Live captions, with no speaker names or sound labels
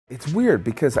It's weird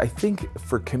because I think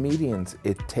for comedians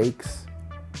it takes,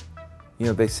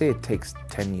 they say it takes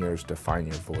 10 years to find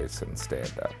your voice in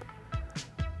stand-up.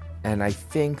 And I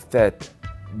think that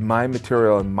my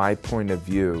material and my point of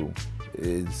view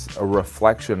is a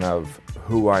reflection of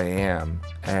who I am,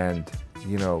 and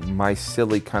my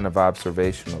silly kind of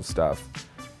observational stuff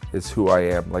is who I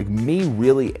am. Like, me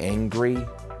really angry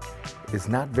is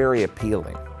not very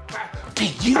appealing. Do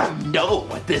you know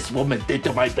what this woman did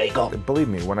to my bagel? Believe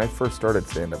me, when I first started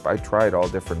stand-up, I tried all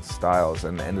different styles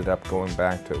and ended up going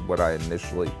back to what I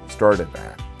initially started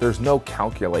at. There's no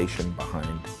calculation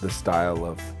behind the style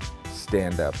of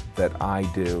stand-up that I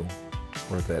do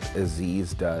or that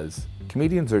Aziz does.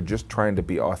 Comedians are just trying to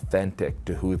be authentic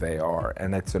to who they are,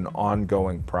 and it's an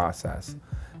ongoing process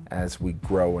as we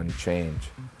grow and change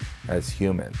as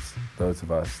humans, those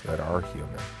of us that are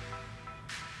human.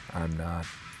 I'm not.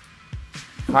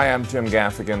 Hi, I'm Jim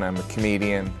Gaffigan. I'm a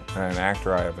comedian and an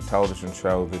actor. I have a television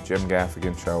show, The Jim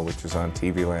Gaffigan Show, which is on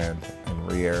TV Land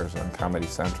and re-airs on Comedy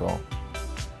Central.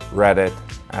 Reddit,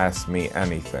 Ask Me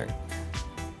Anything.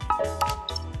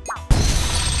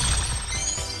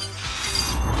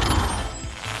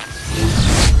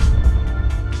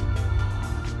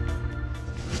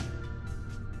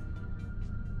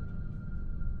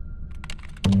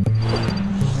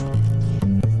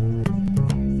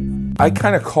 I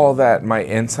kind of call that my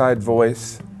inside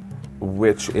voice,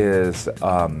 which is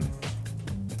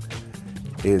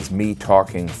me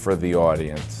talking for the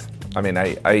audience. I mean,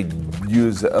 I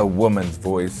use a woman's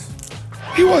voice.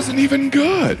 He wasn't even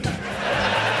good.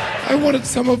 I wanted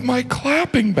some of my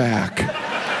clapping back.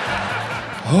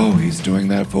 Oh, he's doing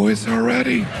that voice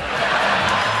already.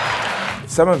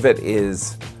 Some of it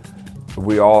is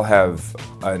we all have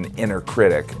an inner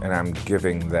critic, and I'm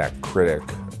giving that critic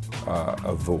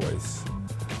a voice,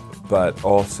 but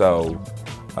also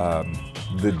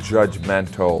the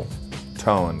judgmental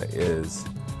tone is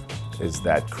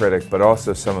that critic, but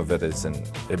also some of it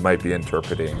it might be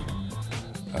interpreting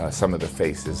some of the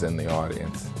faces in the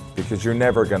audience, because you're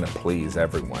never going to please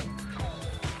everyone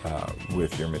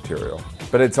with your material.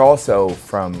 But it's also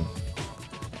from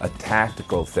a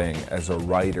tactical thing. As a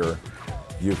writer,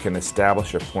 you can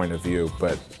establish a point of view,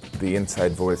 but the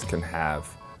inside voice can have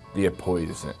the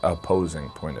opposing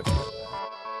point of view.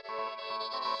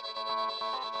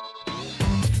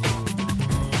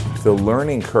 The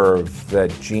learning curve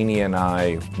that Jeannie and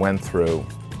I went through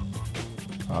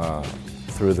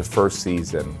the first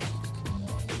season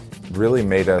really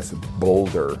made us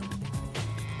bolder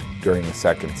during the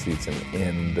second season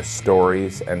in the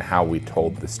stories and how we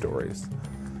told the stories.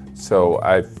 So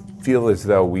I feel as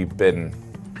though we've been,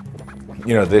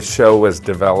 this show was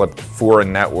developed for a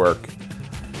network.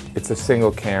 It's a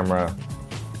single camera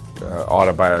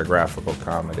autobiographical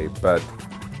comedy, but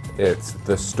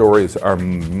the stories are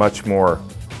much more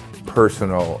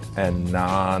personal and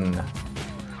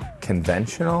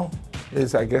non-conventional,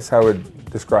 is I guess how I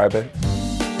would describe it.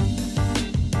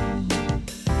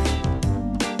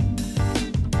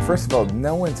 First of all,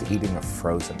 no one's eating a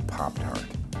frozen Pop-Tart.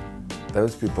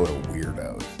 Those people are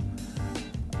weirdos.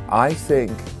 I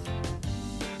think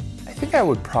I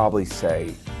would probably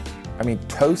say,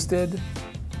 toasted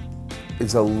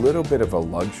is a little bit of a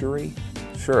luxury.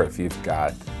 Sure, if you've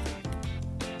got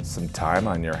some time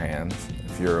on your hands,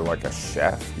 if you're like a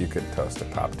chef, you could toast a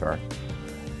Pop-Tart.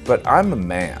 But I'm a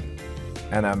man,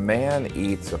 and a man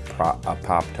eats a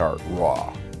Pop-Tart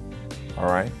raw, all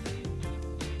right?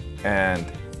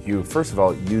 And first of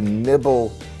all, you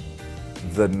nibble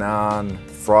the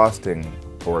non-frosting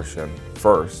portion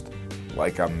first,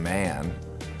 like a man,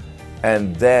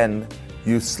 and then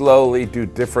you slowly do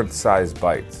different size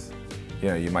bites.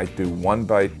 You might do one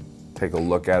bite, take a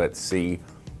look at it, see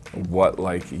what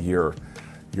your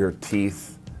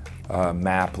teeth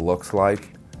map looks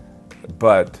like.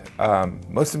 But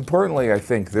most importantly, I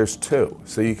think there's two,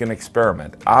 so you can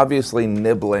experiment. Obviously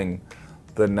nibbling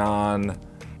the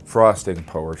non-frosting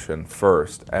portion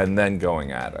first and then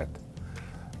going at it.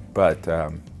 But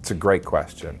it's a great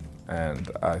question, and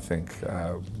I think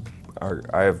I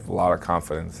have a lot of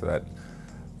confidence that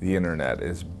the internet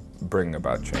is bringing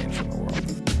about change in the world.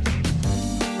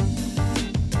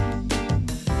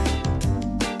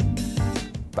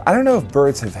 But I don't know if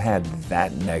birds have had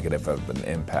that negative of an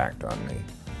impact on me.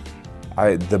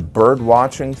 The bird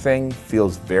watching thing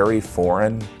feels very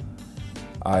foreign.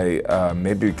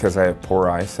 Maybe because I have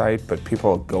poor eyesight, but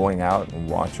people going out and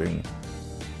watching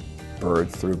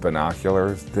birds through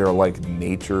binoculars, they're like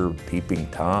nature peeping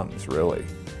toms, really.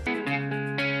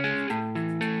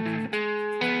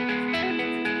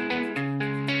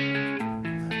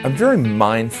 I'm very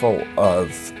mindful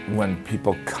of when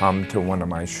people come to one of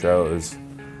my shows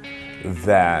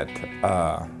that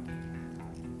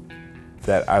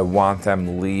that I want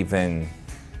them leaving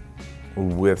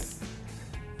with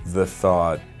the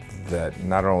thought that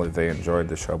not only they enjoyed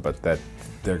the show, but that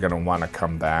they're going to want to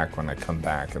come back when I come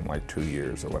back in like 2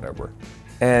 years or whatever.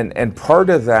 And part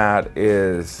of that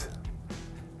is,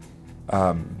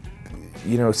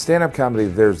 you know, stand-up comedy,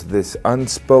 there's this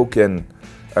unspoken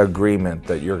agreement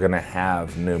that you're going to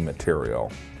have new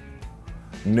material.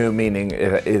 New meaning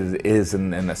it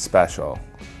isn't in a special.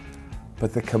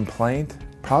 But the complaint,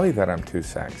 probably that I'm too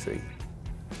sexy.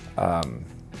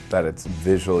 That it's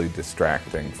visually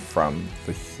distracting from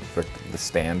the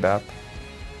stand-up.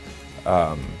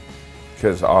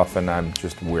 Because often I'm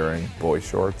just wearing boy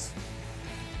shorts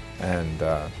and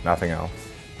nothing else.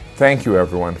 Thank you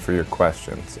everyone for your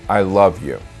questions. I love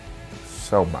you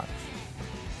so much,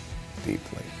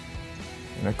 deeply,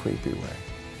 in a creepy way.